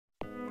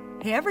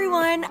Hey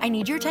everyone, I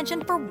need your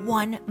attention for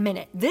 1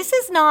 minute. This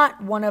is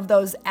not one of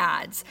those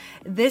ads.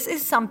 This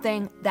is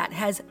something that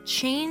has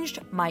changed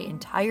my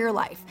entire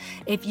life.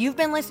 If you've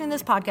been listening to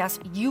this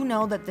podcast, you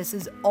know that this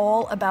is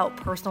all about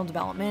personal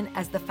development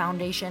as the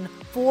foundation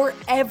for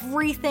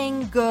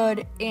everything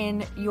good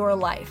in your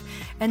life.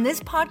 And this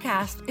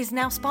podcast is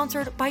now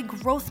sponsored by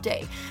Growth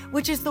Day,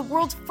 which is the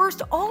world's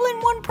first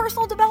all-in-one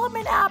personal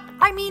development app.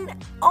 I mean,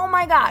 oh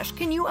my gosh,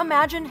 can you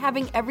imagine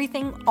having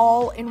everything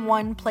all in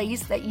one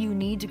place that you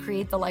need to create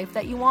the life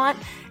that you want?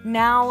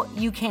 Now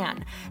you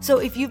can. So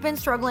if you've been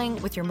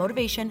struggling with your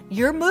motivation,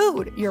 your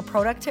mood, your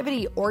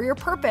productivity, or your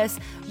purpose,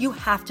 you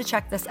have to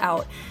check this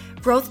out.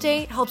 Growth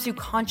Day helps you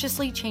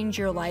consciously change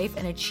your life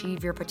and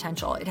achieve your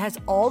potential. It has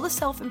all the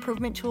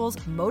self-improvement tools,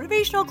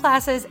 motivational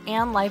classes,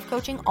 and life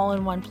coaching all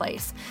in one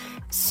place.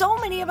 So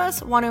many of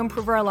us want to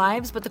improve our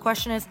lives, but the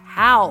question is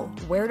how?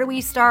 Where do we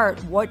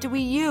start? What do we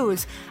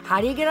use?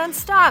 How do you get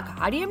unstuck?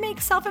 How do you make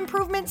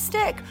self-improvement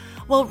stick?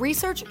 Well,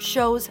 research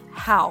shows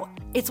how.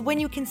 It's when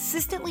you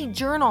consistently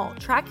journal,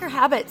 track your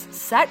habits,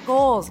 set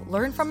goals,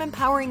 learn from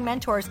empowering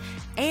mentors,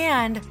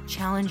 and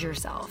challenge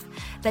yourself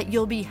that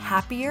you'll be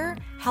happier,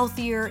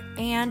 healthier,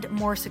 and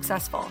more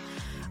successful.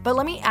 But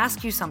let me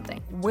ask you something.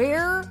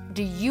 Where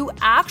do you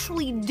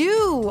actually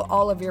do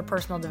all of your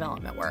personal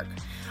development work?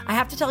 I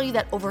have to tell you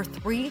that over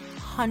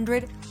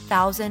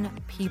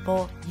 300,000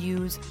 people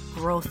use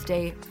Growth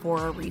Day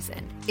for a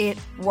reason. It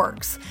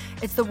works.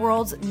 It's the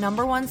world's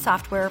 #1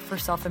 software for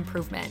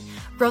self-improvement.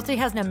 Growth Day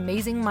has an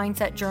amazing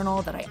mindset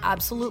journal that I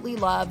absolutely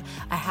love,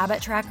 a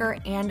habit tracker,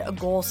 and a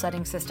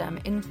goal-setting system.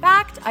 In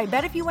fact, I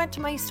bet if you went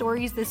to my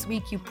stories this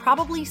week, you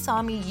probably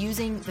saw me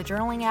using the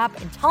journaling app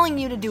and telling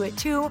you to do it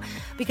too,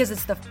 because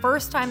it's the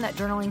first time that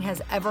journaling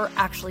has ever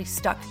actually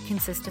stuck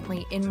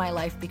consistently in my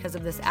life because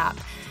of this app.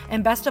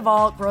 And best of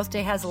all, Growth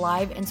Day has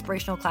live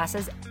inspirational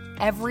classes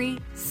every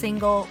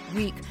single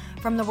week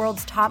from the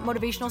world's top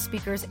motivational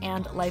speakers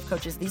and life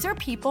coaches. These are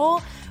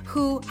people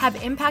who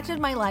have impacted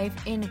my life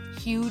in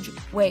huge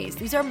ways.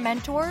 These are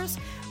mentors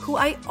who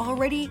I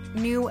already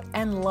knew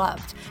and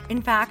loved.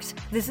 In fact,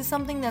 this is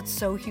something that's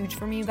so huge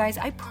for me, you guys.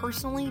 I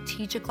personally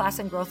teach a class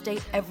in Growth Day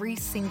every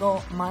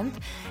single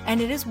month,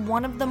 and it is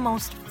one of the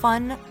most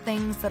fun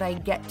things that I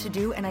get to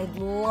do, and I'd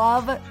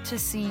love to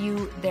see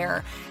you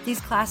there.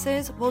 These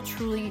classes will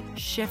truly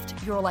shift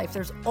your life.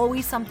 There's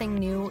always something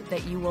new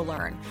that you will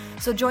learn.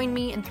 So join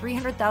me and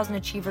 300,000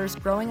 achievers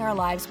growing our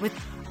lives with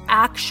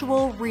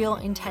actual real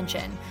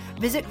intention.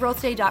 Visit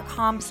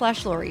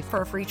growthday.com/Lori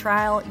for a free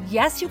trial.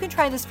 Yes, you can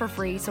try this for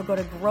free. So go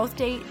to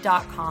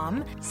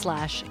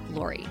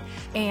growthday.com/Lori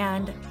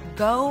and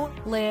go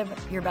live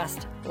your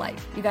best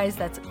life. You guys,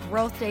 that's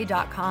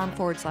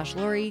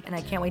growthday.com/Lori. And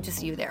I can't wait to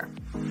see you there.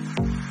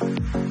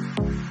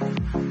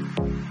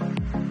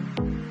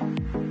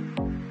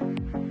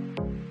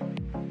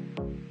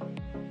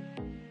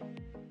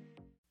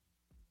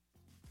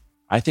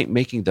 I think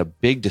making the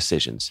big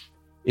decisions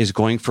is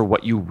going for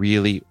what you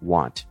really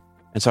want.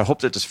 And so I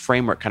hope that this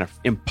framework kind of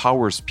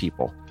empowers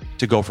people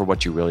to go for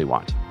what you really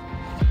want.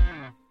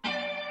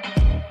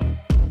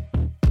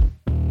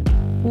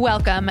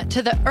 Welcome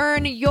to the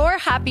Earn Your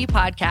Happy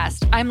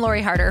podcast. I'm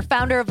Lori Harder,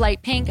 founder of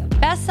Light Pink,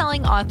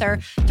 best-selling author,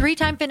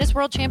 3-time fitness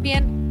world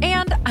champion,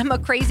 and I'm a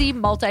crazy,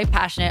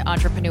 multi-passionate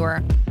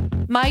entrepreneur.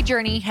 My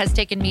journey has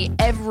taken me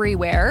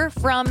everywhere,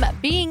 from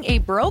being a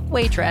broke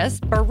waitress,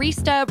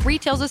 barista,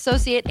 retail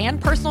associate,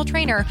 and personal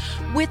trainer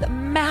with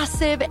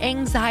massive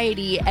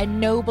anxiety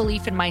and no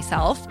belief in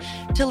myself,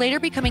 to later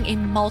becoming a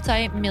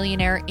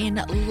multi-millionaire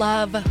in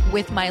love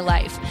with my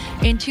life.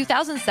 In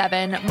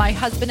 2007, my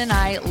husband and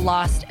I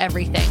lost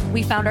everything.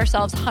 We found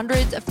ourselves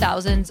hundreds of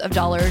thousands of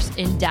dollars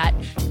in debt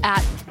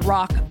at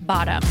rock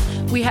bottom.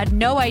 We had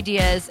no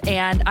ideas,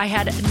 and I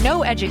had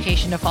no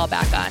education to fall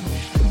back on.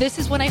 This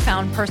is when I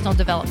found personal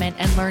development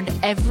and learned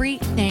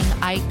everything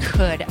I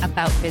could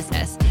about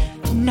business.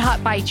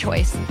 Not by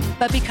choice,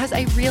 but because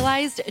I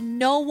realized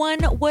no one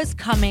was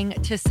coming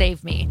to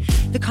save me.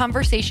 The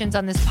conversations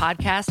on this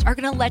podcast are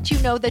going to let you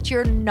know that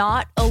you're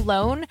not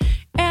alone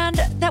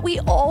and that we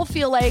all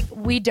feel like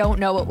we don't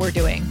know what we're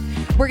doing.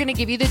 We're going to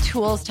give you the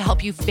tools to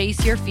help you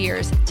face your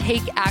fears,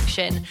 take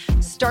action,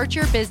 start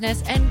your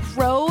business, and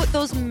grow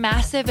those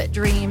massive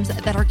dreams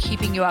that are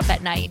keeping you up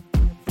at night.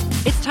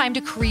 It's time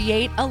to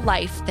create a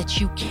life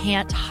that you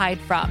can't hide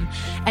from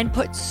and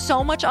put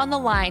so much on the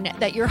line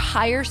that your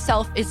higher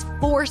self is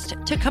forced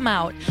to come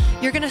out.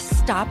 You're going to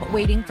stop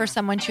waiting for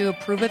someone to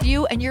approve of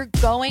you, and you're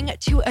going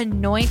to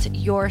anoint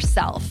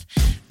yourself.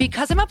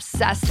 Because I'm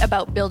obsessed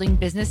about building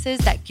businesses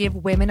that give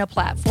women a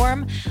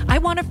platform, I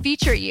want to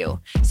feature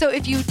you. So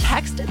if you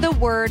text the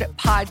word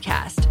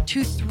podcast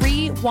to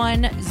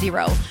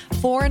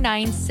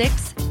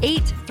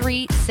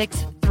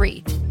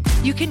 310-496-8363,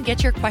 you can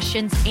get your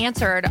questions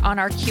answered on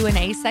our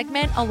Q&A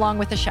segment along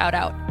with a shout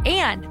out.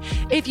 And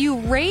if you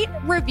rate,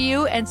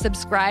 review, and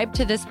subscribe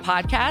to this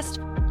podcast,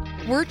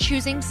 we're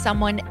choosing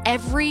someone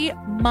every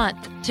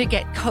month to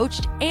get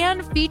coached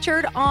and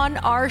featured on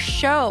our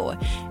show.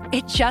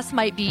 It just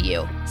might be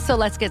you. So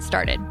let's get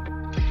started.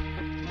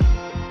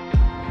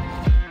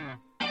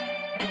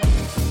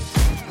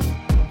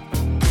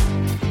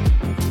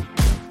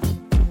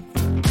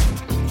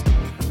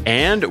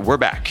 And we're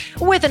back.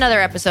 With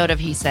another episode of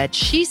He Said,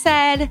 She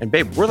Said. And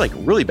babe, we're like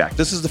really back.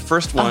 This is the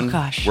first one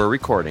we're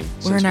recording.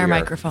 We're in our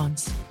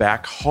microphones.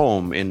 Back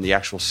home in the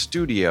actual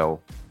studio.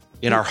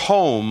 In our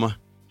home.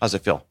 How's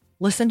it feel?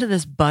 Listen to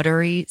this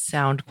buttery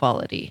sound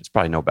quality. It's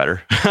probably no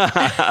better.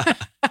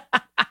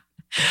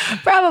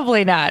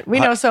 Probably not.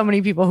 We know so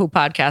many people who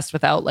podcast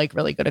without like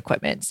really good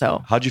equipment.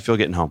 So how'd you feel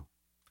getting home?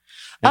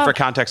 And for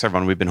context,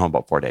 everyone, we've been home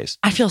about 4 days.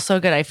 I feel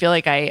so good. I feel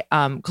like I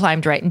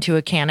climbed right into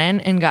a cannon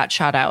and got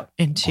shot out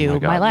into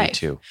my life. Me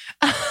too.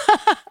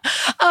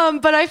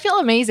 But I feel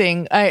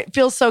amazing. It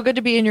feels so good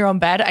to be in your own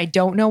bed. I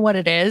don't know what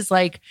it is.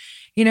 Like,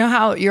 you know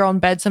how your own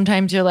bed,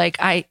 sometimes you're like,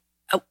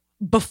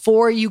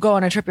 before you go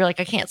on a trip, you're like,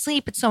 I can't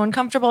sleep. It's so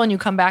uncomfortable. And you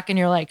come back and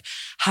you're like,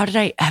 how did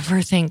I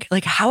ever think,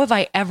 like, how have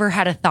I ever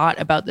had a thought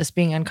about this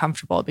being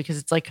uncomfortable? Because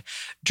it's like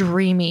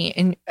dreamy.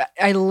 And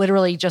I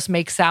literally just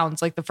make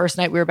sounds. Like the first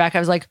night we were back, I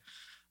was like,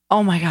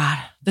 oh my God,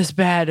 this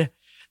bed,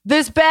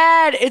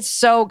 it's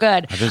so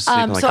good. So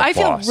I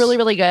feel really,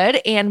 really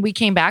good. And we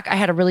came back. I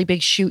had a really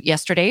big shoot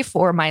yesterday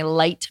for my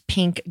light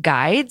pink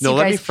guides. No,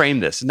 let me frame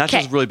this. Not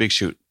just really big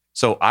shoot.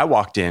 So I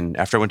walked in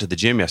after I went to the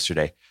gym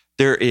yesterday.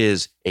 There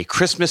is a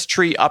Christmas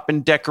tree up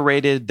and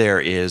decorated.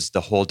 There is the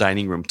whole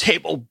dining room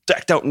table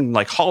decked out in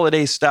like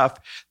holiday stuff.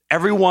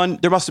 Everyone,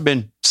 there must have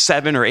been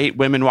 7 or 8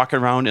 women walking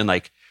around in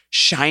like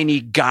shiny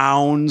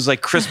gowns,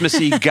 like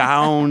Christmassy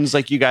gowns,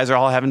 like you guys are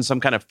all having some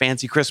kind of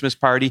fancy Christmas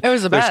party. It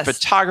was the best. There's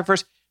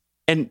photographers.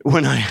 And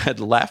when I had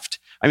left,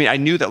 I mean, I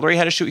knew that Lori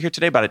had a shoot here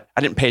today, but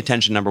I didn't pay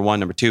attention, number one.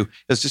 Number two, it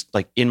was just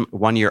like in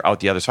one ear, out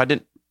the other. So I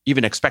didn't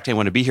even expect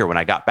anyone to be here when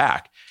I got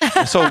back.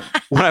 So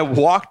when I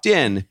walked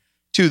in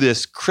to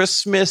this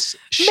Christmas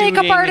shooting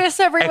makeup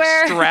artists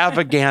everywhere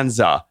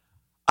extravaganza,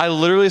 I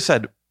literally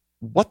said,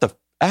 what the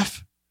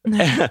F? When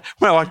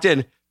I walked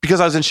in, because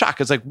I was in shock.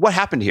 It's like, what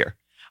happened here?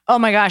 Oh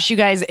my gosh, you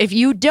guys, if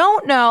you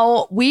don't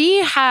know,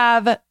 we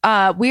are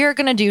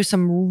going to do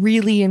some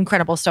really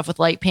incredible stuff with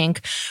Light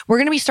Pink. We're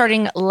going to be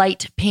starting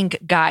Light Pink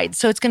Guides.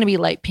 So it's going to be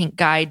Light Pink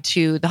Guide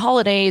to the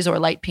holidays or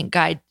Light Pink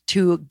Guide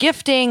to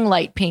gifting,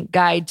 Light Pink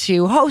Guide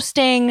to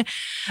hosting.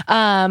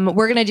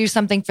 We're going to do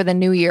something for the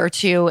new year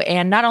too.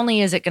 And not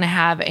only is it going to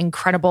have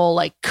incredible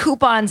like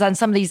coupons on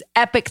some of these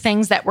epic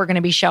things that we're going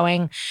to be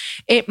showing,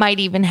 it might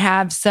even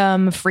have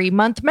some free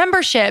month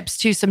memberships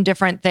to some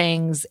different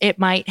things. It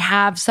might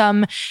have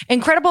some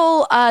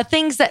incredible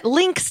things that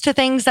links to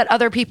things that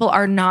other people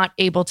are not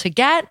able to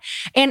get.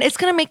 And it's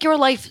going to make your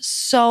life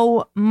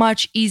so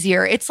much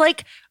easier. It's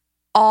like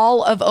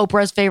all of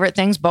Oprah's favorite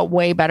things, but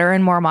way better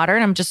and more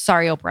modern. I'm just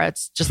sorry, Oprah.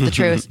 It's just the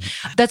truth.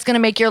 That's going to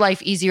make your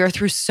life easier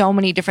through so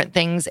many different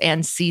things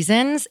and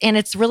seasons. And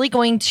it's really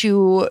going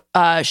to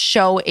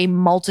show a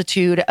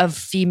multitude of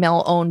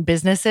female-owned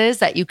businesses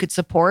that you could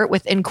support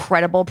with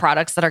incredible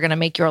products that are going to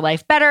make your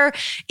life better,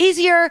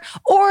 easier,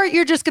 or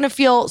you're just going to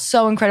feel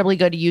so incredibly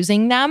good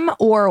using them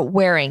or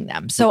wearing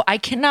them. So I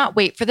cannot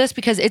wait for this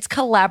because it's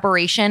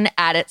collaboration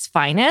at its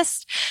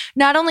finest.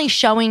 Not only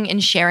showing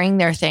and sharing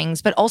their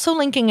things, but also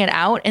linking it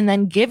out and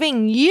then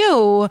giving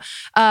you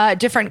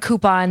different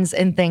coupons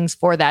and things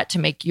for that to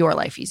make your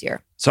life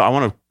easier. So I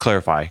want to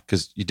clarify,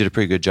 because you did a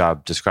pretty good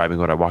job describing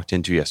what I walked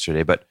into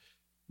yesterday, but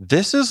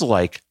this is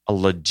like a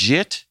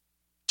legit,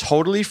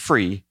 totally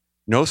free,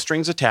 no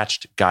strings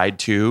attached guide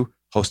to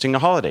hosting a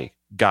holiday,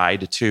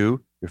 guide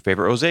to your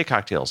favorite rosé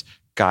cocktails,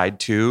 guide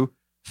to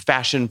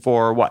fashion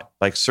for what?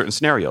 Like certain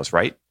scenarios,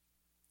 right?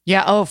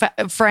 Yeah. Oh,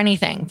 for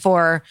anything,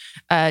 for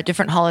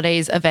different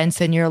holidays, events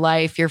in your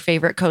life, your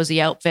favorite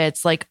cozy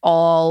outfits, like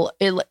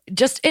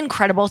just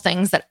incredible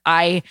things that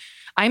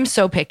I'm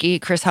so picky.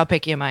 Chris, how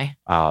picky am I?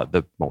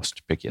 The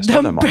most pickiest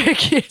of them all. The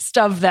pickiest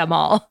of them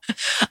all.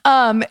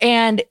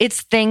 And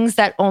it's things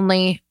that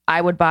only I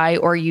would buy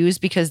or use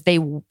because they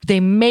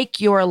make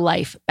your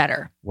life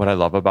better. What I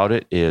love about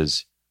it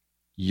is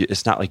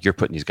it's not like you're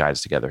putting these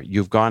guides together.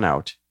 You've gone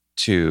out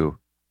to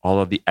all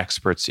of the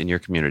experts in your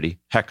community,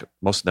 heck,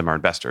 most of them are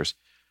investors,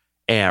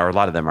 or a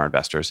lot of them are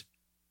investors,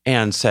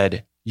 and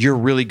said, you're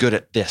really good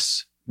at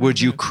this. Would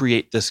you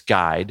create this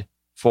guide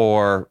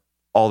for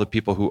all the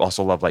people who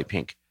also love Light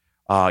Pink?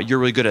 You're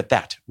really good at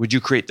that. Would you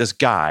create this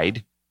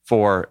guide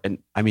for, and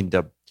I mean,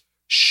 the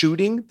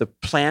shooting, the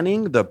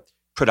planning, the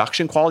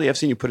production quality I've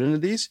seen you put into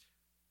these.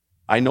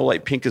 I know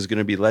Light Pink is going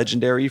to be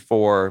legendary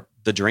for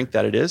the drink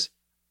that it is.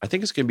 I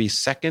think it's going to be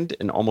second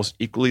and almost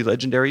equally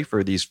legendary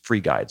for these free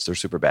guides. They're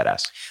super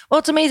badass. Well,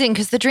 it's amazing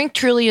because the drink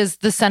truly is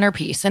the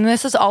centerpiece. And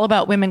this is all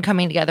about women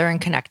coming together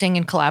and connecting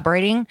and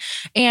collaborating.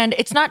 And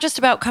it's not just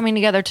about coming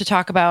together to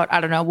talk about,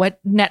 I don't know, what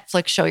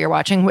Netflix show you're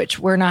watching, which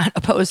we're not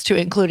opposed to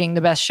including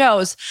the best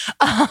shows.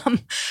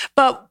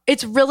 But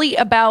it's really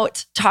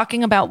about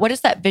talking about what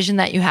is that vision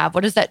that you have?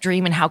 What is that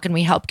dream? And how can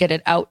we help get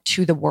it out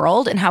to the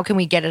world? And how can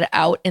we get it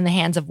out in the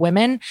hands of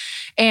women?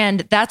 And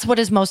that's what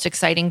is most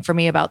exciting for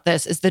me about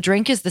this is the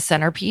drink is is the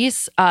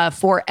centerpiece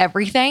for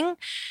everything.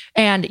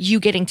 And you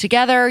getting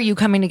together, you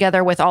coming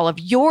together with all of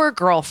your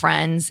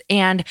girlfriends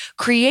and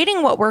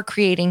creating what we're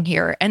creating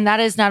here. And that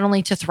is not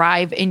only to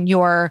thrive in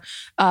your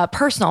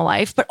personal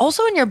life, but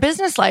also in your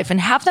business life, and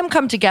have them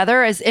come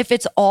together as if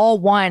it's all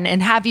one,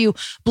 and have you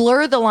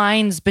blur the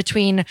lines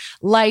between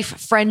life,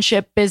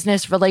 friendship,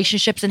 business,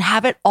 relationships, and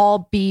have it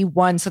all be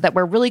one, so that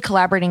we're really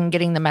collaborating and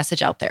getting the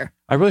message out there.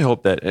 I really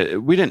hope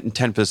that we didn't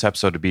intend for this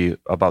episode to be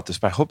about this,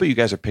 but I hope that you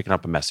guys are picking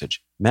up a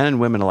message, men and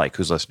women alike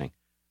who's listening.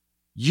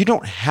 You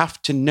don't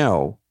have to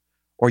know,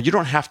 or you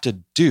don't have to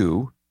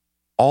do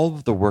all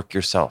of the work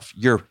yourself.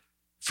 You're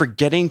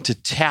forgetting to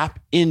tap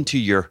into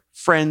your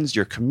friends,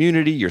 your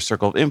community, your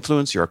circle of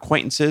influence, your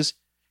acquaintances,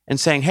 and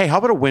saying, hey, how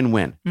about a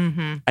win-win?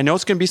 Mm-hmm. I know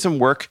it's going to be some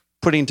work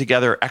putting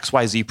together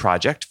XYZ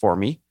project for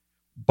me,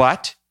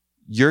 but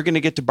you're going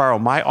to get to borrow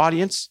my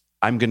audience.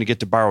 I'm going to get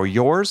to borrow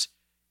yours.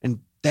 And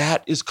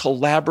that is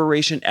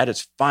collaboration at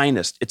its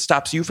finest. It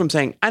stops you from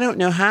saying, I don't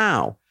know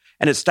how.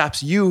 And it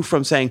stops you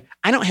from saying,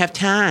 I don't have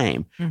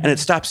time. Mm-hmm. And it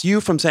stops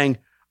you from saying,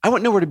 I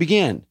wouldn't know where to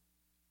begin.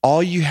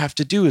 All you have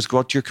to do is go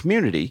out to your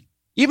community,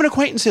 even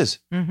acquaintances,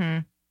 Mm-hmm.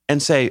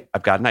 and say,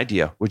 I've got an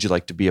idea. Would you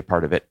like to be a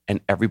part of it? And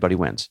everybody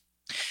wins.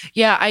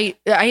 Yeah, I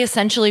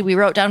essentially, we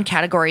wrote down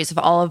categories of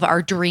all of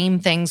our dream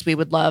things we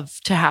would love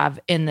to have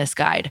in this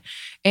guide.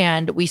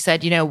 And we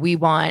said, we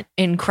want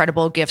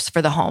incredible gifts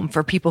for the home,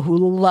 for people who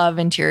love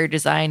interior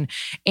design.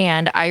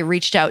 And I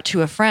reached out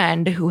to a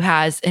friend who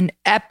has an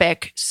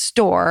epic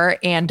store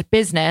and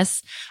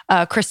business,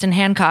 Kristen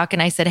Hancock.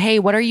 And I said, hey,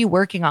 what are you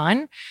working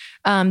on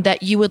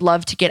that you would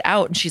love to get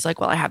out? And she's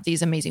like, well, I have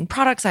these amazing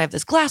products. I have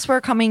this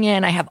glassware coming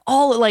in. I have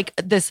all like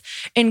this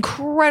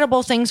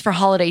incredible things for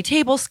holiday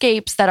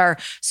tablescapes that are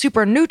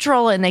super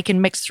neutral and they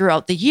can mix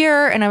throughout the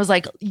year. And I was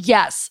like,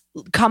 yes,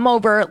 come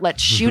over.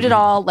 Let's shoot it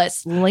all.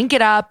 Let's link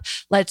it up.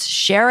 Let's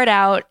share it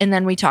out. And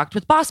then we talked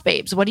with Boss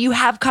Babes. What do you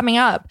have coming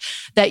up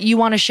that you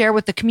want to share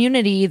with the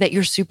community that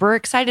you're super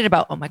excited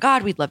about? Oh my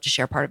God, we'd love to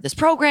share part of this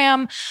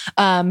program.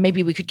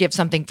 Maybe we could give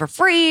something for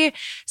free.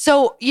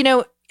 So,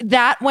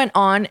 that went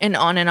on and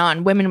on and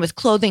on. Women with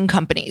clothing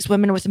companies,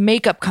 women with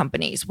makeup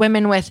companies,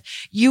 women with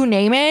you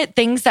name it,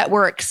 things that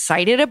we're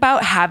excited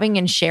about having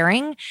and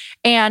sharing.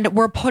 And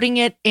we're putting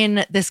it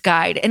in this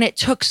guide. And it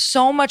took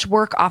so much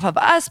work off of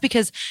us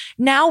because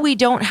now we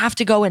don't have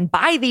to go and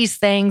buy these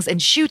things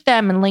and shoot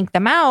them and link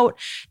them out.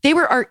 They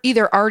were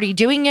either already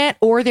doing it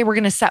or they were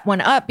going to set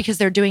one up because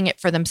they're doing it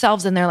for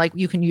themselves. And they're like,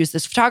 you can use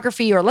this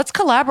photography, or let's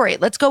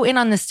collaborate. Let's go in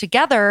on this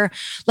together.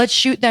 Let's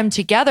shoot them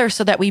together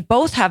so that we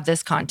both have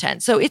this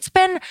content. So it's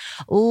been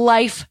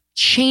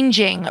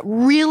life-changing,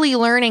 really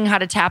learning how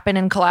to tap in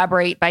and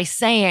collaborate by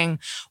saying,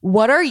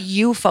 what are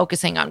you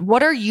focusing on?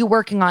 What are you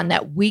working on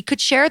that we could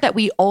share that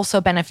we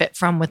also benefit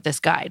from with this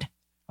guide?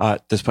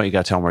 At this point, you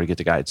got to tell them where to get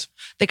the guides.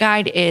 The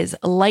guide is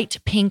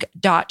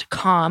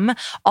lightpink.com.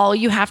 All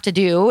you have to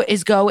do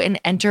is go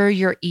and enter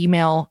your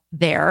email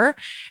there,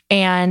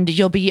 and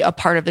you'll be a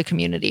part of the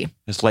community.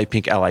 It's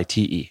Lightpink,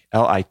 L-I-T-E.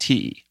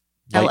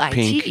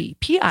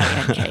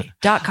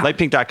 LITEPINK.com.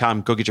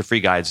 Lightpink.com. Go get your free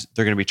guides.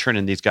 They're going to be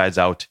churning these guides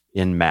out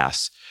in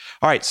mass.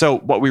 All right. So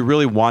what we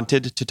really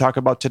wanted to talk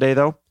about today,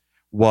 though,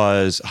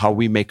 was how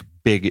we make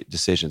big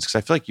decisions. Because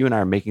I feel like you and I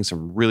are making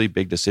some really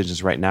big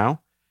decisions right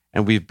now.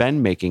 And we've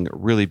been making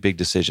really big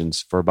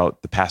decisions for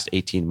about the past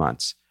 18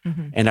 months.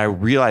 Mm-hmm. And I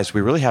realized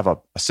we really have a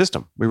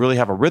system. We really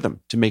have a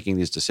rhythm to making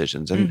these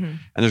decisions. And, and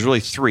there's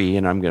really three,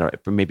 and I'm going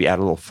to maybe add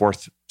a little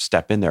fourth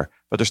step in there.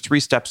 But there's three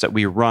steps that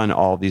we run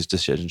all these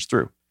decisions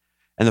through.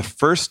 And the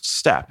first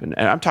step, and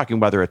I'm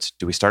talking whether it's,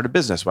 do we start a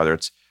business? Whether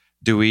it's,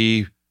 do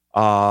we,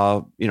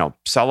 sell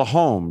a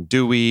home?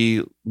 Do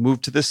we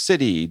move to the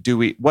city? Do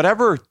we,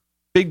 whatever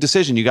big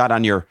decision you got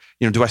on your,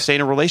 do I stay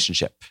in a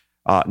relationship?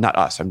 Not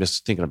us. I'm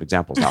just thinking of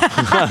examples now.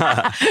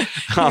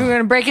 You're going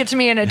to break it to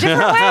me in a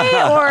different way,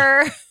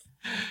 or?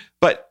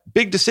 But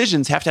big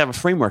decisions have to have a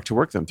framework to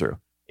work them through.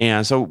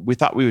 And so we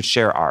thought we would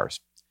share ours.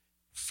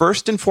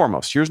 First and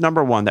foremost, here's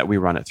number one that we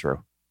run it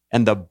through.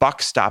 And the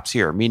buck stops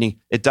here, meaning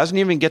it doesn't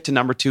even get to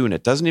number two and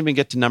it doesn't even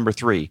get to number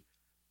three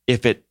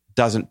if it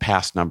doesn't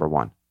pass number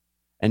one.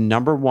 And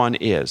number one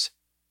is,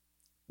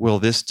 will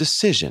this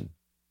decision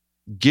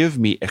give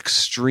me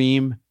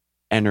extreme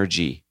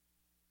energy?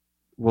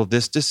 Will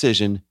this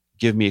decision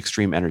give me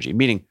extreme energy?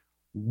 Meaning,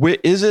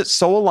 is it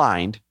so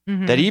aligned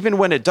that even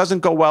when it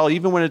doesn't go well,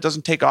 even when it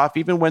doesn't take off,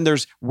 even when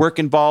there's work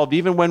involved,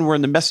 even when we're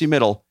in the messy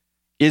middle,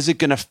 is it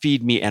going to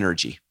feed me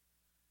energy?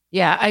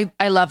 Yeah,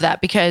 I love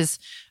that because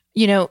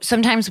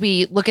sometimes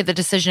we look at the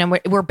decision and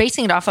we're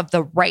basing it off of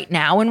the right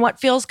now and what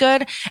feels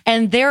good.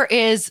 And there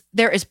is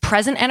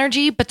present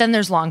energy, but then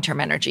there's long-term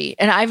energy.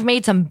 And I've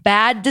made some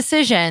bad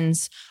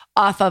decisions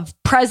off of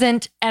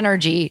present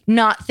energy,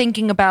 not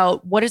thinking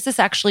about what is this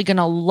actually going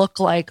to look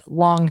like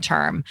long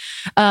term.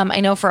 I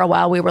know for a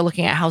while we were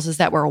looking at houses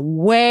that were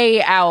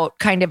way out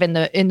kind of in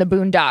the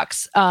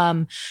boondocks.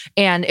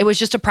 And it was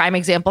just a prime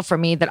example for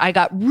me that I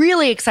got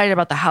really excited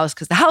about the house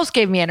because the house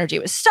gave me energy.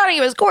 It was stunning.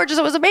 It was gorgeous.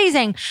 It was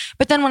amazing.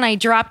 But then when I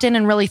dropped in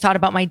and really thought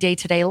about my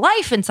day-to-day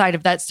life inside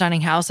of that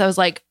stunning house, I was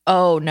like,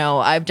 oh no,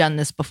 I've done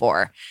this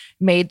before.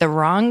 Made the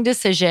wrong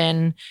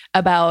decision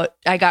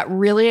I got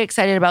really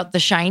excited about the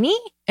shiny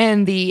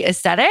and the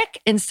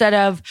aesthetic instead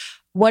of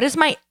what is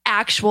my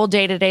actual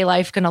day-to-day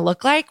life going to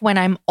look like when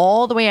I'm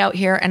all the way out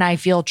here and I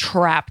feel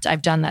trapped.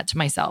 I've done that to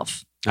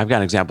myself. I've got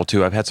an example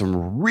too. I've had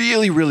some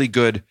really, really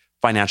good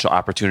financial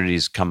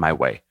opportunities come my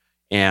way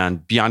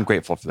and beyond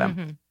grateful for them.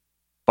 Mm-hmm.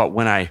 But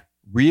when I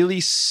really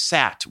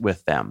sat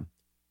with them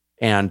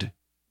and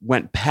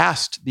went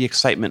past the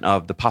excitement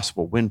of the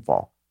possible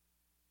windfall,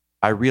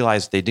 I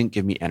realized they didn't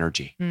give me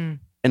energy. And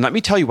let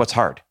me tell you what's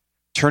hard.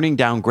 Turning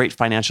down great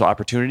financial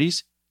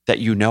opportunities that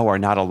you know are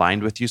not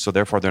aligned with you, so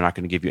therefore they're not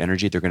going to give you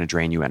energy, they're going to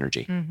drain you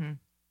energy. Mm-hmm.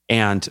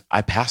 And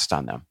I passed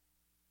on them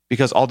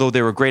because although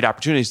they were great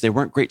opportunities, they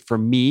weren't great for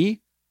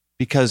me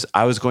because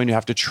I was going to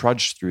have to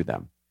trudge through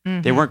them.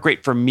 Mm-hmm. They weren't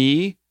great for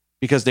me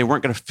because they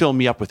weren't going to fill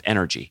me up with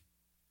energy.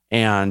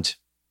 And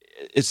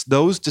it's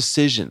those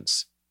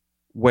decisions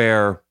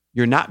where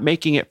you're not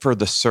making it for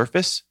the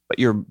surface, but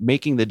you're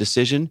making the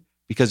decision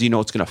because you know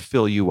it's going to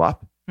fill you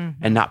up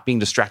and not being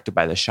distracted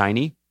by the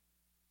shiny.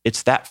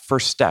 It's that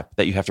first step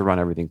that you have to run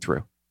everything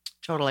through.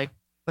 Totally.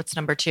 What's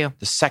number 2?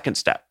 The second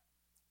step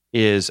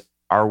is,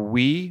 are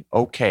we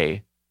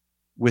okay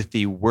with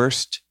the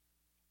worst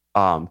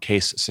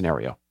case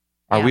scenario?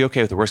 Are we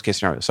okay with the worst case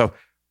scenario? So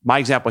my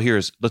example here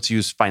is, let's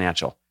use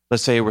financial.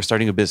 Let's say we're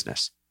starting a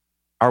business.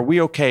 Are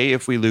we okay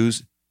if we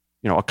lose,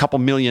 a couple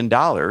 $1 million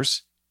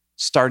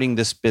starting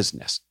this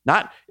business?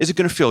 Not, is it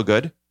going to feel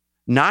good?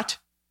 Not,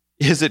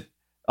 is it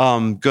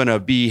going to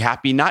be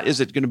happy? Not, is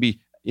it going to be,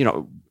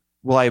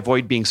 will I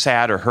avoid being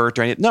sad or hurt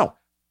or anything? No.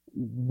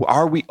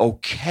 Are we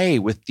okay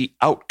with the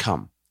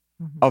outcome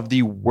of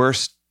the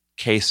worst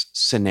case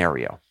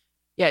scenario?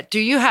 Yeah. Do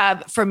you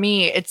have, for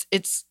me,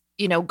 it's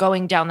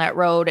going down that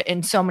road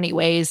in so many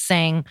ways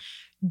saying,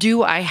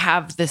 do I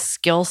have the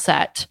skill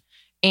set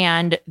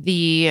and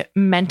the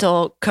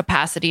mental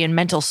capacity and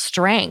mental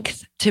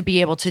strength to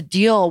be able to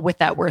deal with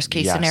that worst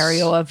case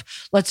scenario of,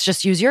 let's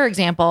just use your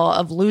example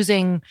of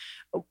losing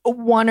 $1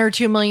 or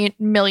 $2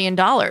 million.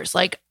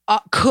 Like,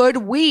 could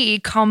we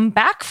come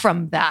back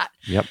from that?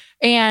 Yep.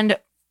 And,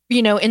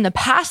 in the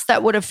past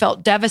that would have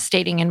felt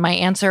devastating and my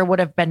answer would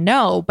have been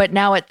no. But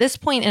now at this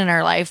point in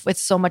our life with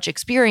so much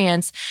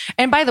experience,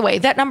 and by the way,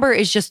 that number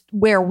is just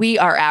where we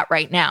are at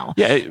right now.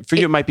 Yeah. For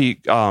you, it might be,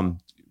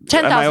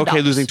 $10,000. Am I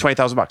okay losing $20,000?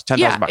 $10,000.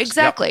 Yeah,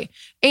 exactly. Yep.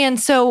 And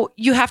so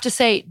you have to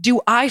say,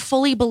 do I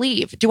fully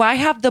believe? Do I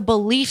have the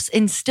beliefs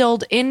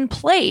instilled in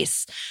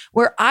place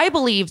where I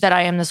believe that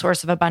I am the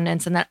source of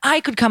abundance and that I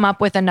could come up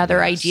with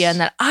another idea and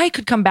that I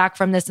could come back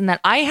from this and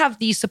that I have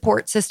the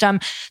support system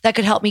that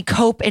could help me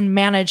cope and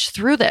manage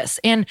through this?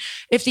 And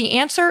if the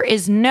answer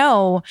is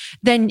no,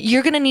 then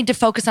you're going to need to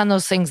focus on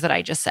those things that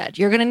I just said.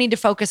 You're going to need to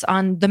focus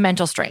on the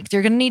mental strength.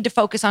 You're going to need to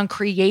focus on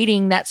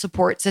creating that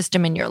support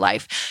system in your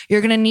life.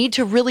 You're going to need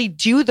to really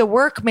do the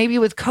work, maybe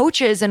with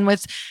coaches and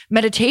with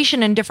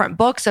meditation and different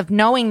books, of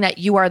knowing that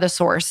you are the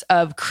source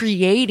of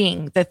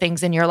creating the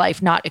things in your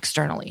life, not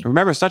externally.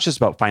 Remember, it's not just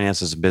about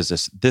finances and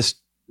business. This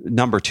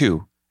number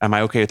 2, am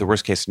I okay with the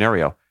worst case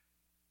scenario?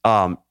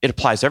 It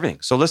applies to everything.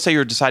 So let's say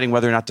you're deciding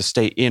whether or not to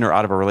stay in or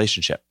out of a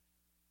relationship.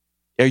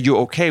 Are you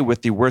okay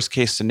with the worst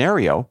case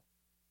scenario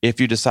if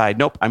you decide,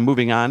 nope, I'm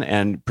moving on,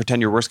 and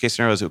pretend your worst case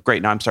scenario is,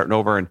 great, now I'm starting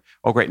over, and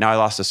oh, great, now I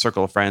lost this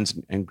circle of friends,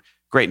 and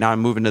great, now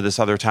I'm moving to this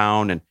other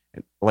town, and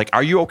like,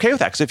 are you okay with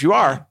that? Because if you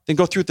are, then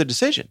go through the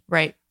decision.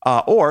 Right.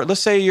 Or let's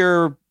say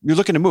you're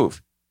looking to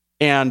move,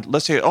 and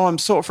let's say, oh, I'm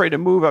so afraid to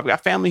move. I've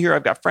got family here.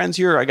 I've got friends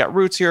here. I got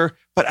roots here,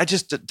 but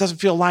it doesn't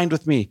feel aligned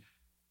with me.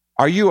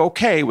 Are you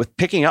okay with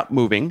picking up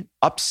moving,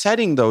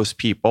 upsetting those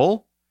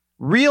people,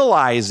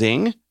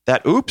 realizing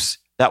that, oops,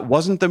 that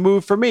wasn't the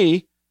move for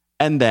me,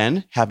 and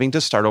then having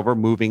to start over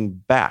moving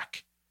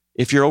back?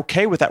 If you're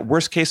okay with that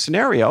worst case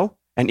scenario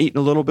and eating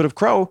a little bit of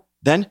crow,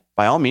 then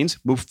by all means,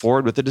 move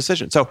forward with the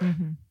decision. So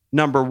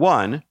number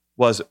 1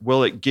 was,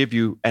 will it give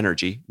you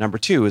energy? Number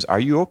 2 is, are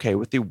you okay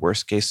with the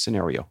worst case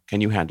scenario?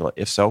 Can you handle it?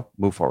 If so,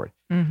 move forward.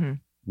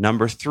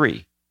 Number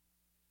 3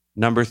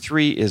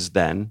 is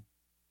then,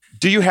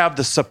 do you have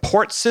the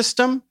support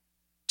system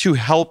to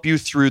help you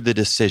through the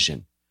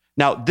decision?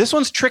 Now, this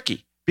one's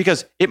tricky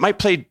because it might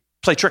play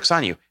tricks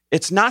on you.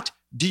 It's not,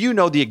 do you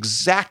know the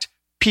exact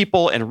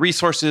people and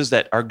resources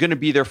that are going to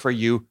be there for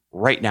you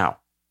right now?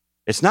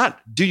 It's not,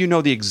 do you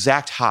know the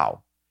exact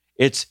how?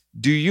 It's,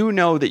 do you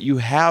know that you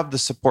have the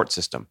support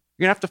system?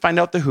 You're going to have to find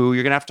out the who,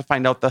 you're going to have to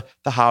find out the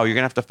how, you're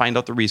going to have to find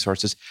out the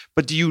resources,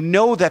 but do you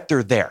know that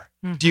they're there?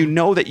 Do you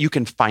know that you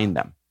can find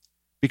them?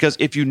 Because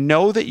if you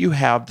know that you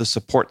have the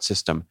support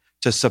system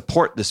to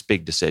support this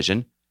big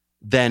decision,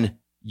 then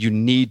you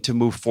need to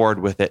move forward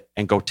with it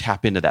and go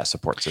tap into that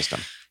support system.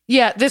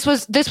 Yeah, this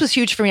was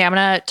huge for me. I'm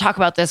going to talk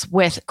about this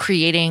with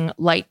creating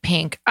Light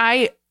Pink.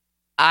 I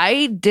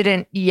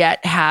didn't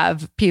yet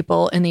have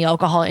people in the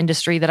alcohol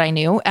industry that I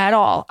knew at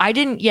all. I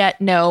didn't yet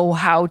know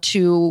how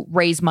to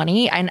raise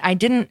money. And I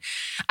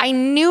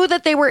knew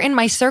that they were in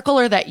my circle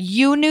or that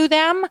you knew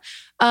them.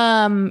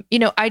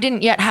 I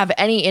didn't yet have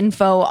any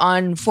info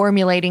on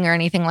formulating or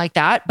anything like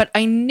that, but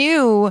I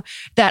knew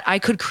that I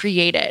could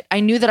create it. I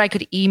knew that I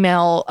could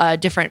email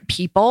different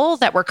people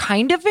that were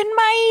kind of in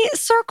my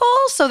circle.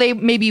 So they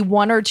maybe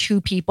 1 or 2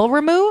 people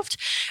removed.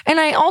 And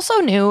I also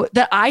knew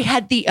that I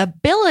had the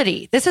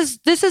ability. This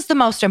is the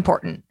most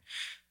important.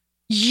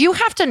 You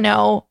have to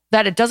know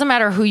that it doesn't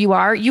matter who you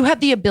are. You have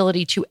the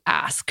ability to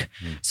ask.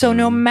 Mm-hmm. So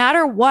no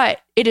matter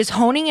what, it is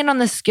honing in on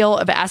the skill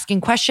of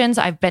asking questions.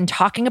 I've been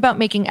talking about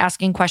making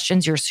asking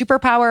questions your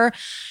superpower,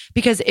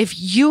 because if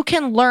you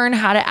can learn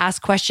how to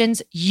ask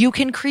questions, you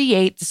can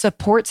create the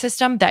support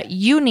system that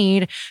you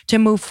need to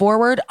move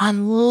forward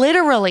on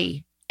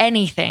literally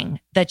anything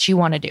that you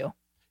want to do.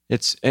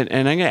 And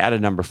I'm going to add a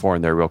number 4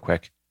 in there real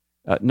quick.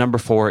 Number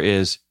 4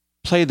 is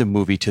play the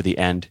movie to the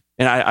end.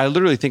 And I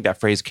literally think that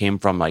phrase came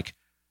from like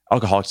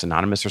Alcoholics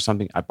Anonymous or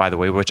something, by the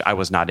way, which I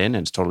was not in,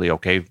 and it's totally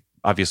okay.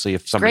 Obviously,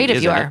 if somebody Great if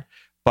is you in are. it.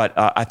 But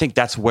I think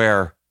that's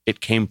where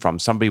it came from.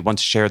 Somebody once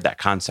shared that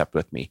concept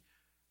with me.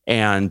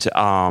 And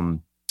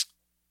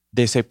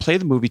they say, play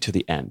the movie to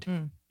the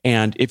end.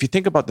 And if you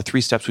think about the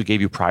 3 steps we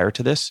gave you prior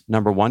to this,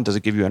 number 1, does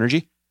it give you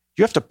energy?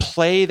 You have to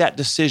play that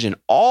decision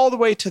all the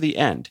way to the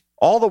end,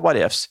 all the what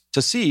ifs,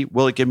 to see,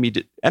 will it give me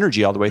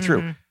energy all the way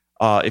through?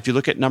 If you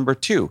look at number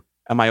 2,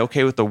 am I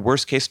okay with the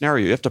worst case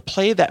scenario? You have to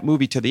play that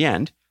movie to the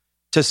end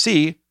to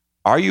see,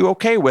 are you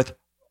okay with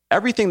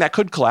everything that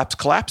could collapse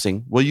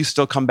collapsing? Will you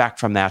still come back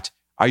from that?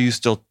 Are you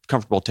still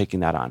comfortable taking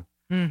that on?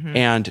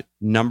 And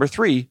number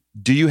 3,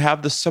 do you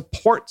have the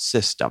support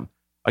system?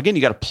 Again,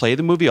 you got to play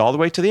the movie all the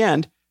way to the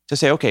end to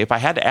say, okay, if I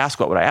had to ask,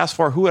 what would I ask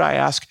for? Who would I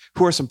ask?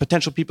 Who are some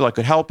potential people I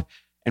could help?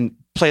 And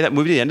play that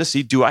movie to the end to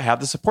see, do I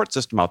have the support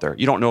system out there?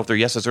 You don't know if they're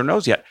yeses or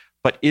nos yet,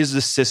 but is the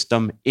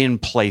system in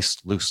place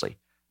loosely?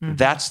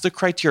 That's the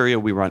criteria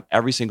we run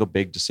every single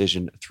big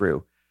decision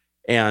through.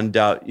 And,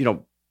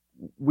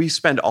 we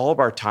spend all of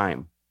our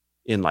time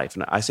in life,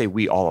 and I say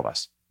we, all of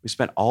us, we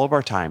spend all of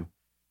our time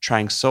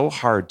trying so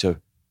hard to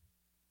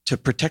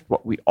protect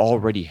what we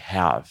already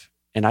have.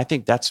 And I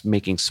think that's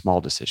making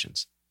small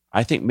decisions.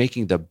 I think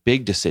making the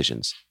big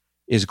decisions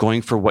is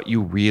going for what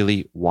you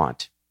really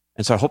want.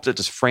 And so I hope that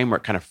this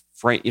framework kind of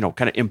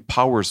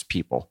empowers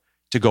people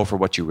to go for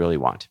what you really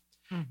want.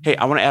 Hey,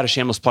 I want to add a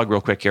shameless plug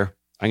real quick here.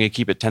 I'm going to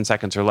keep it 10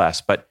 seconds or less,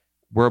 but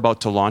we're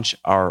about to launch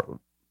our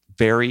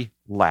very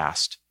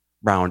last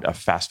round of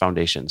Fast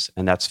Foundations.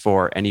 And that's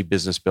for any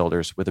business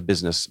builders with a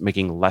business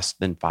making less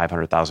than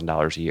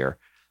 $500,000 a year.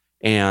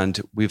 And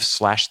we've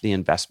slashed the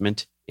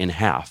investment in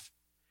half.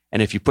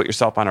 And if you put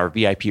yourself on our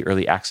VIP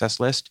early access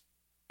list,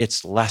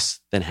 it's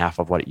less than half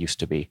of what it used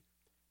to be.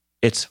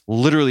 It's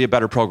literally a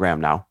better program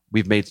now.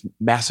 We've made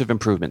massive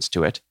improvements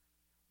to it.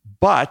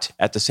 But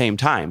at the same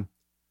time,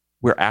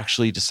 we're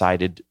actually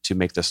decided to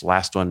make this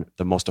last one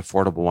the most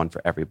affordable one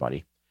for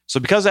everybody. So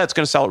because that's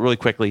going to sell it really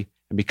quickly,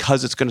 and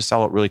because it's going to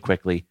sell it really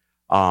quickly,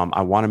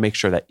 I want to make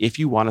sure that if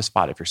you want a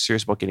spot, if you're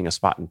serious about getting a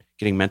spot and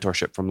getting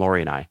mentorship from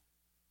Lori and I,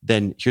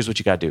 then here's what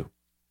you got to do.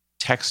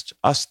 Text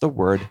us the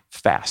word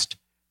FAST.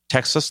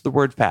 Text us the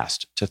word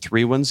FAST to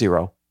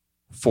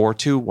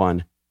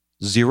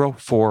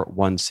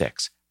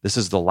 310-421-0416. This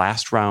is the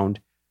last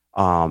round.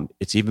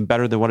 It's even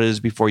better than what it is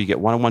before. You get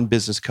one-on-one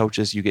business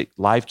coaches. You get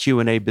live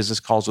Q&A business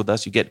calls with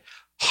us. You get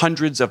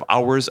hundreds of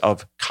hours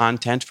of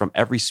content from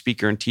every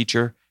speaker and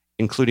teacher,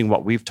 including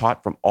what we've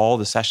taught from all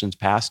the sessions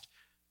past.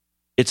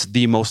 It's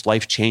the most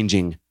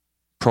life-changing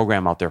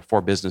program out there for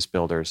business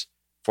builders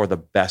for the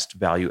best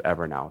value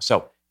ever now.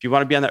 So if you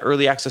want to be on the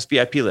early access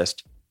VIP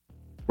list,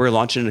 we're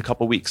launching in a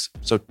couple weeks.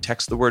 So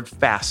text the word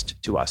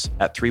FAST to us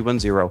at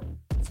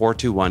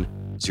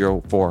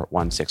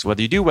 310-421-0416.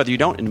 Whether you do, whether you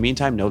don't, in the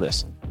meantime, know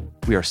this.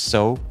 We are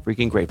so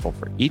freaking grateful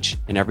for each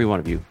and every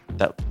one of you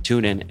that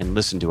tune in and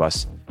listen to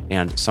us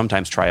and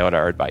sometimes try out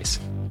our advice.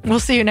 We'll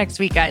see you next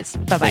week, guys.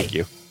 Bye-bye. Thank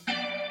you.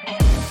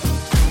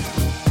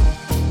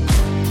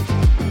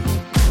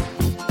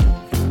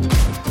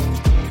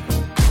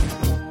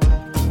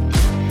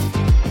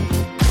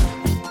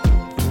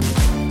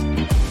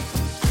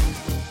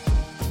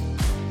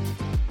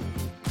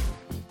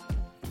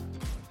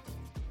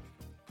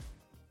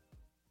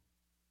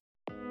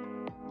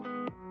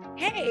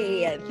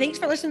 Hey, thanks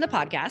for listening to the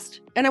podcast.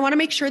 And I want to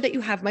make sure that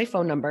you have my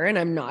phone number, and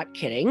I'm not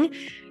kidding.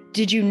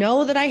 Did you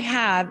know that I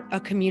have a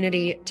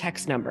community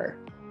text number?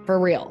 For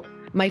real.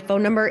 My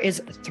phone number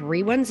is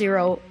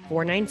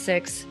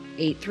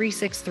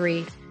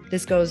 310-496-8363.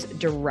 This goes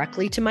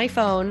directly to my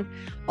phone.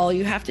 All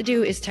you have to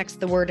do is text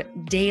the word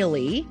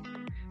daily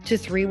to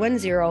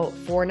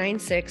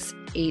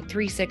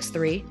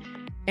 310-496-8363.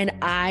 And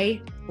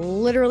I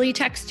literally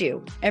text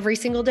you every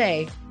single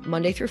day,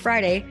 Monday through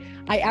Friday.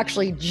 I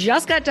actually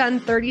just got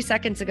done 30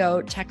 seconds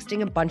ago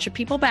texting a bunch of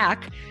people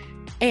back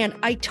And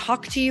I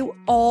talk to you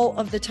all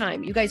of the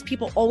time. You guys,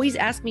 people always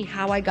ask me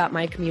how I got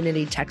my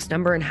community text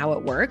number and how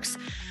it works.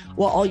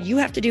 Well, all you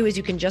have to do is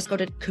you can just go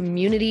to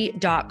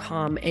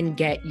community.com and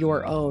get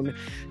your own.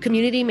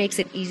 Community makes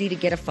it easy to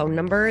get a phone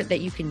number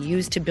that you can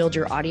use to build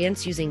your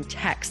audience using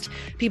text.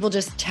 People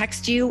just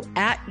text you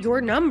at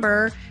your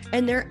number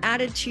and they're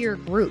added to your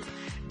group.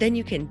 Then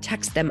you can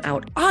text them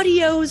out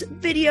audios,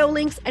 video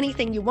links,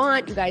 anything you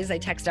want. You guys, I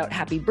text out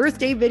happy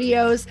birthday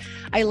videos.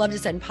 I love to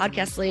send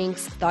podcast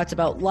links, thoughts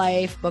about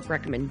life, book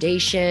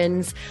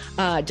recommendations,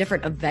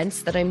 different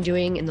events that I'm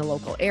doing in the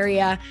local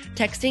area.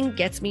 Texting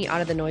gets me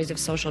out of the noise of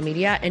social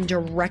media and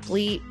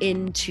directly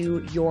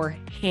into your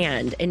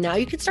hand. And now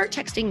you can start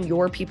texting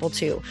your people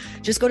too.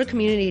 Just go to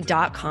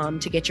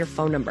community.com to get your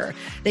phone number.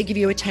 They give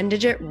you a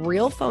 10-digit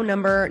real phone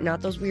number,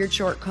 not those weird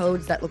short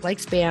codes that look like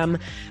spam,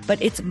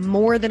 but it's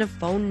more than a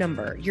phone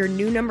number. Your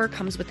new number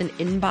comes with an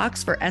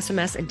inbox for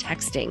SMS and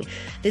texting.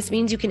 This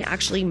means you can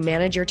actually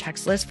manage your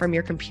text list from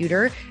your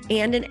computer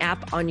and an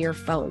app on your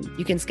phone.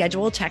 You can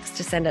schedule text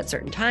to send at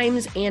certain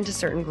times and to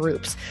certain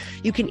groups.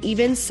 You can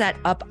even set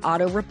up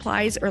auto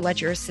replies or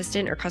let your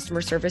assistant or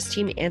customer service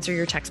team answer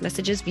your text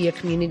messages via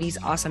Community's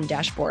awesome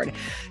dashboard.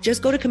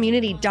 Just go to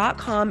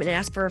community.com and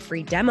ask for a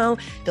free demo.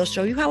 They'll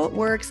show you how it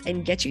works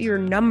and get you your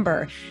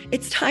number.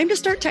 It's time to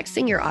start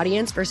texting your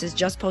audience versus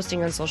just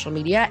posting on social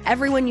media.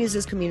 Everyone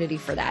uses Community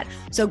for that.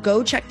 So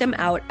go check them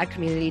out at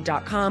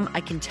community.com. I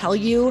can tell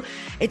you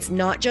it's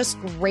not just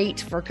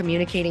great for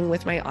communicating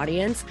with my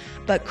audience,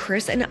 but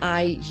Chris and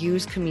I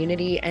use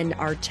Community and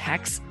our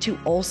texts to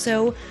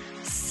also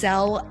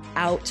sell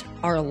out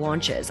our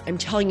launches. I'm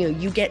telling you,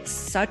 you get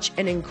such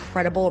an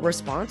incredible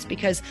response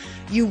because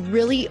you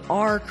really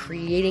are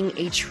creating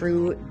a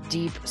true,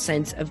 deep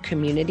sense of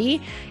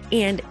community.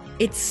 And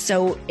it's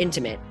so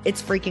intimate.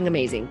 It's freaking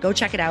amazing. Go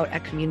check it out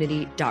at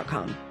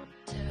community.com.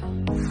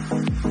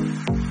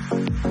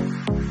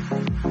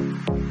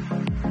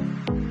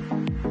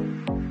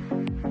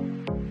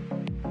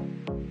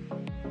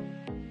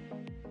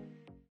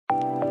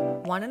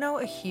 Want to know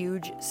a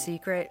huge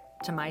secret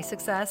to my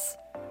success?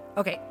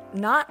 Okay,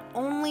 not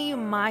only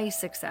my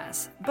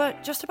success,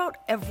 but just about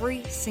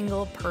every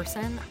single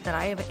person that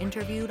I have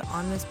interviewed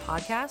on this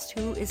podcast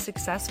who is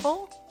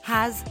successful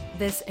has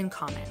this in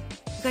common.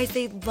 You guys,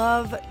 they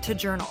love to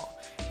journal.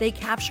 They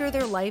capture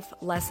their life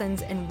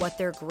lessons and what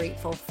they're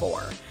grateful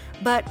for.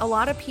 But a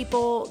lot of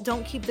people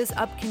don't keep this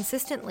up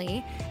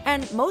consistently.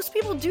 And most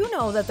people do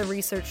know that the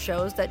research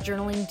shows that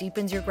journaling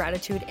deepens your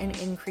gratitude and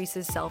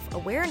increases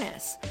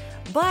self-awareness.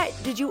 But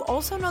did you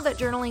also know that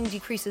journaling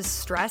decreases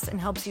stress and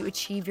helps you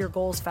achieve your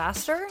goals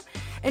faster?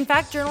 In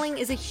fact, journaling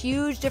is a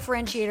huge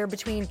differentiator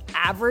between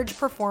average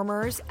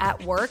performers at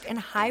work and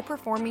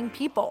high-performing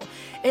people.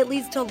 It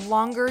leads to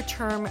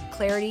longer-term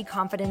clarity,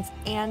 confidence,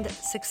 and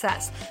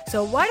success.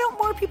 So why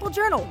don't more people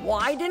journal?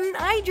 Why didn't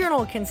I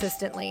journal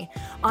consistently?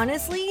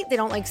 Honestly, they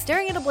don't like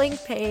staring at a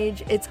blank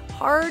page. It's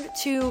hard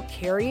to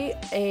carry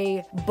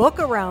a book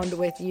around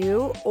with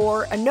you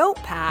or a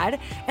notepad,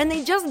 and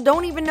they just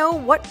don't even know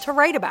what to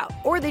write about,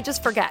 or they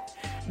just forget.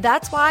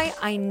 That's why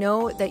I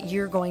know that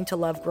you're going to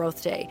love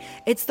Growth Day.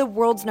 It's the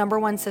world's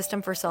 #1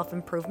 system for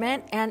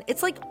self-improvement, and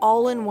it's like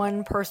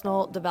all-in-one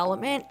personal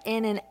development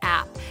in an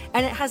app.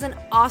 And it has an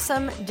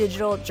awesome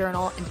digital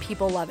journal, and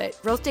people love it.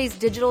 Growth Day's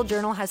digital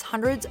journal has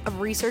hundreds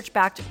of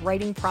research-backed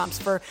writing prompts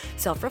for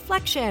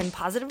self-reflection,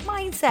 positive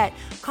mindset,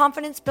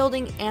 confidence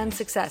building, and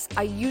success.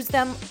 I use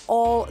them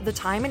all the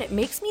time, and it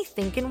makes me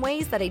think in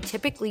ways that I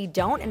typically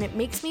don't, and it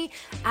makes me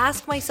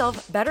ask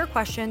myself better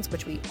questions,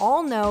 which we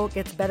all know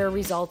gets better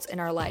results in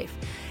our life.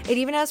 It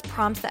even has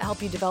prompts that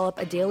help you develop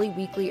a daily,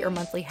 weekly, or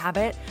monthly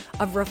habit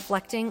of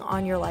reflecting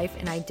on your life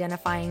and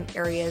identifying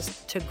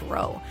areas to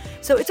grow.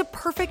 So it's a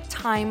perfect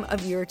time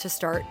of year to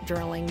start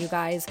journaling, you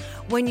guys.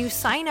 When you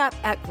sign up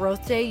at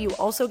Growth Day, you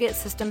also get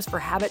systems for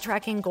habit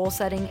tracking, goal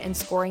setting, and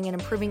scoring, and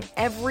improving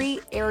every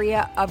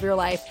area of your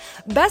life.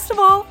 Best of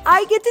all,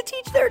 I get to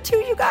teach there too,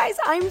 you guys.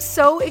 I'm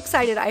so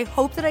excited. I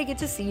hope that I get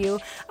to see you.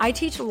 I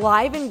teach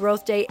live in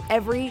Growth Day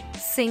every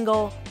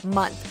single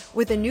month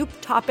with a new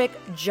topic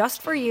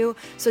just for you.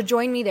 So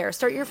join me there.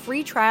 Start your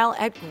free trial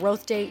at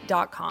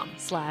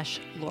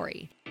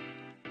growthday.com/Lori.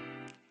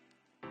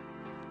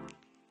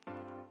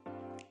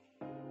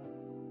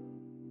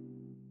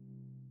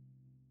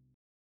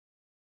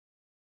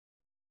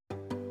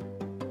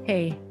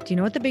 Hey, do you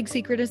know what the big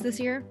secret is this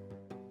year?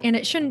 And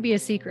it shouldn't be a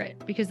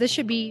secret because this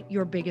should be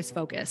your biggest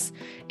focus.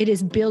 It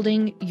is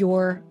building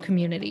your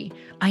community.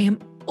 I am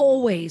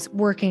always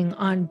working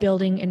on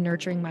building and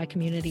nurturing my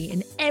community,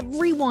 and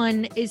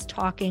everyone is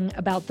talking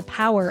about the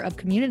power of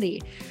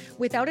community.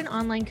 Without an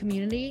online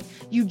community,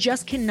 you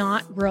just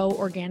cannot grow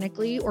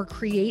organically or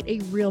create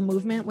a real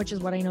movement, which is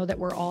what I know that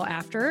we're all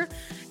after.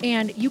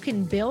 And you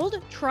can build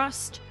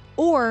trust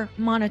or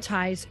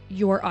monetize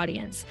your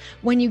audience.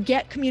 When you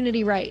get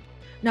community right,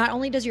 not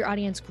only does your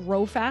audience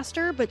grow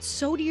faster, but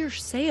so do your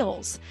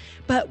sales.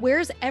 But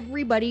where's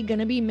everybody going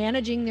to be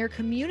managing their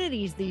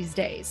communities these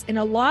days? And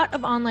a lot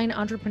of online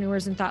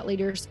entrepreneurs and thought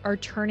leaders are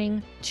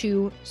turning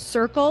to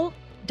Circle.so.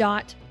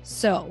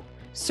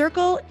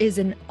 Circle is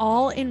an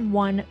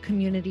all-in-one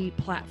community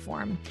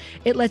platform.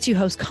 It lets you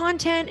host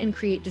content and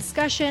create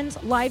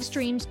discussions, live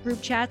streams, group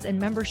chats, and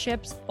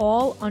memberships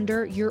all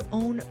under your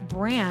own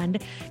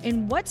brand.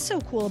 And what's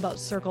so cool about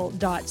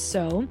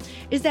Circle.so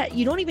is that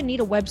you don't even need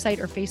a website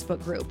or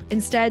Facebook group.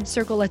 Instead,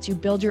 Circle lets you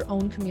build your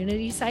own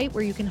community site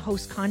where you can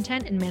host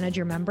content and manage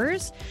your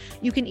members.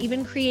 You can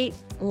even create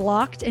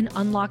locked and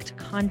unlocked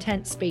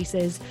content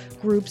spaces,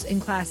 groups,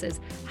 and classes.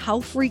 How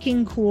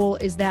freaking cool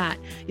is that?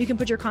 You can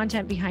put your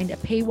content behind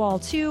a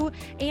paywall too,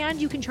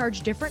 and you can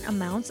charge different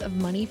amounts of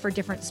money for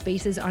different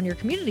spaces on your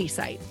community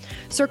site.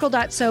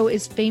 Circle.so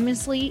is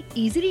famously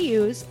easy to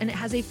use, and it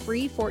has a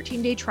free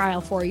 14-day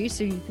trial for you,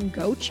 so you can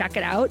go check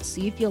it out,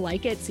 see if you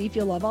like it, see if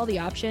you love all the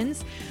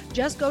options.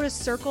 Just go to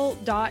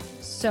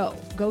Circle.so.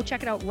 Go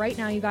check it out right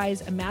now, you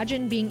guys.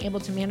 Imagine being able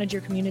to manage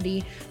your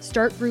community,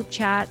 start group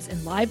chats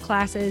and live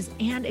classes,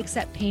 and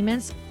accept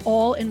payments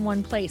all in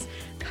one place.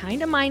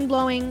 Kind of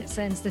mind-blowing,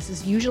 since this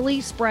is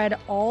usually spread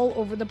all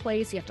over the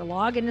place. You have to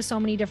log into so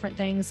many different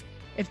things.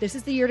 If this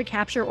is the year to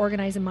capture,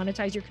 organize, and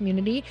monetize your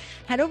community,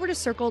 head over to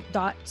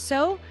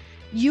Circle.so.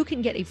 You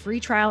can get a free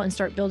trial and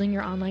start building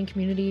your online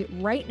community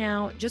right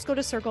now. Just go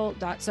to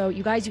Circle.so.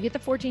 You guys, you get the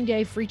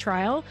 14-day free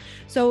trial.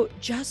 So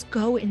just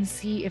go and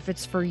see if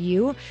it's for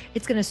you.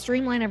 It's going to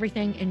streamline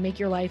everything and make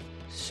your life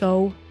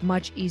so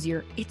much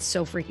easier. It's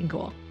so freaking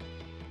cool.